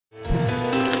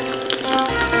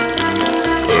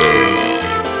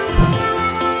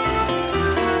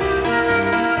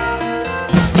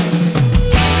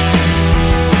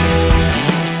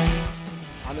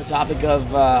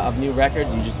of new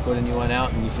records, you just put a new one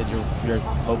out, and you said you're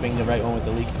hoping to write one with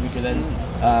the Weaker Thans.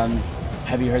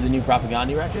 Have you heard the new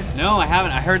Propaganda record? No, I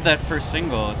haven't. I heard that first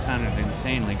single. It sounded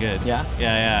insanely good. Yeah?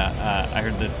 Yeah. I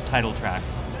heard the title track,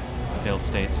 Failed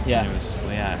States. Yeah. And it's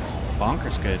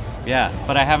bonkers good. Yeah,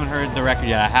 but I haven't heard the record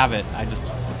yet. I have it.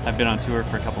 I've been on tour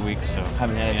for a couple weeks, so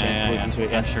haven't had a chance to listen to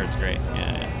it yet. I'm sure it's great.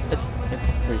 Yeah. It's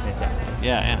pretty fantastic.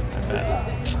 Yeah, I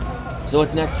bet. So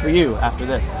what's next for you after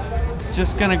this?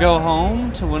 Just gonna go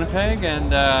home to Winnipeg,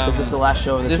 and is this the last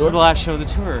show of the tour? This is the last show of the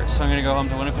tour, so I'm gonna go home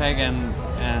to Winnipeg and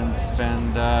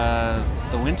spend the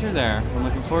winter there. I'm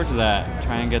looking forward to that.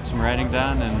 Try and get some writing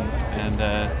done and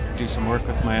do some work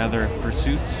with my other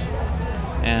pursuits,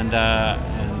 and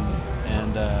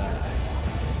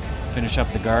finish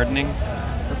up the gardening.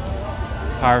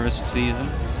 It's harvest season,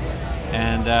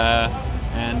 and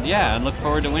look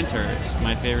forward to winter. It's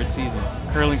my favorite season.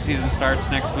 Curling season starts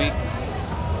next week,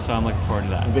 so I'm looking forward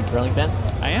to that. You a big curling fan?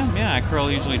 I am. Yeah, I curl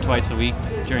usually twice a week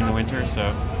during the winter,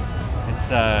 so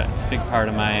it's a big part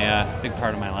of my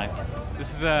life.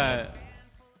 This is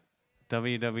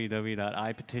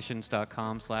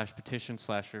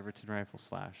www.ipetitions.com/petition/Riverton-Rifle/.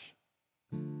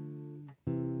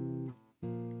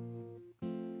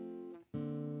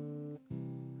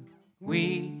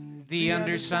 We, the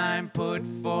undersigned, put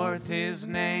forth his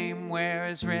name,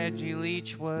 whereas Reggie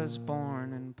Leach was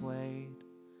born and played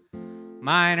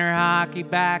minor hockey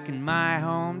back in my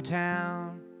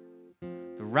hometown.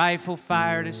 The Rifle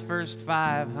fired his first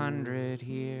 500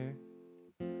 here,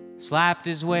 slapped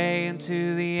his way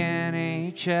into the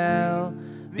NHL.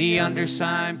 The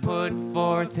undersigned put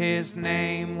forth his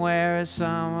name, whereas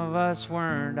some of us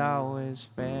weren't always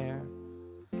fair.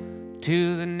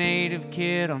 To the native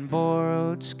kid on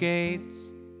borrowed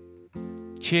skates,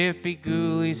 chippy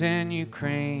ghoulies and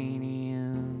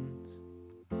Ukrainians,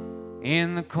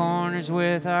 in the corners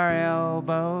with our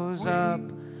elbows up,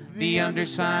 the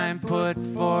undersigned put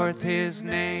forth his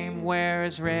name,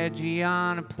 whereas Reggie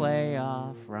on a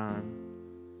playoff run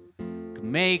could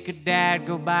make a dad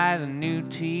go buy the new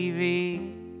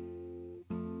TV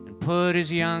and put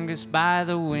his youngest by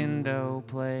the window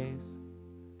place.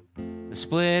 The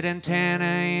split antenna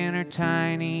in her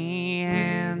tiny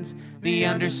hands, the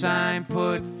undersigned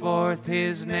put forth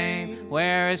his name,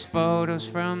 whereas photos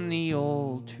from the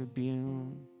old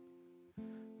Tribune,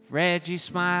 Reggie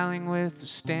smiling with the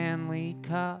Stanley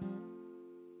Cup,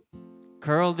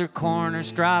 curled her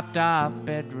corners, dropped off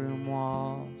bedroom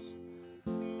walls,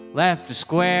 left a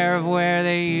square of where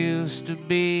they used to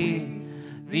be.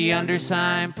 The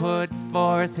undersigned put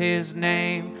forth his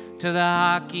name to the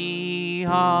Hockey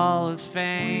Hall of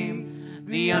Fame.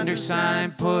 The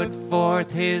undersigned put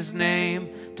forth his name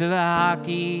to the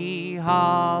Hockey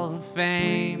Hall of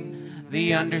Fame.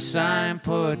 The undersigned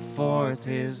put forth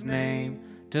his name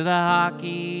to the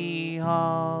Hockey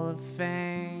Hall of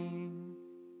Fame.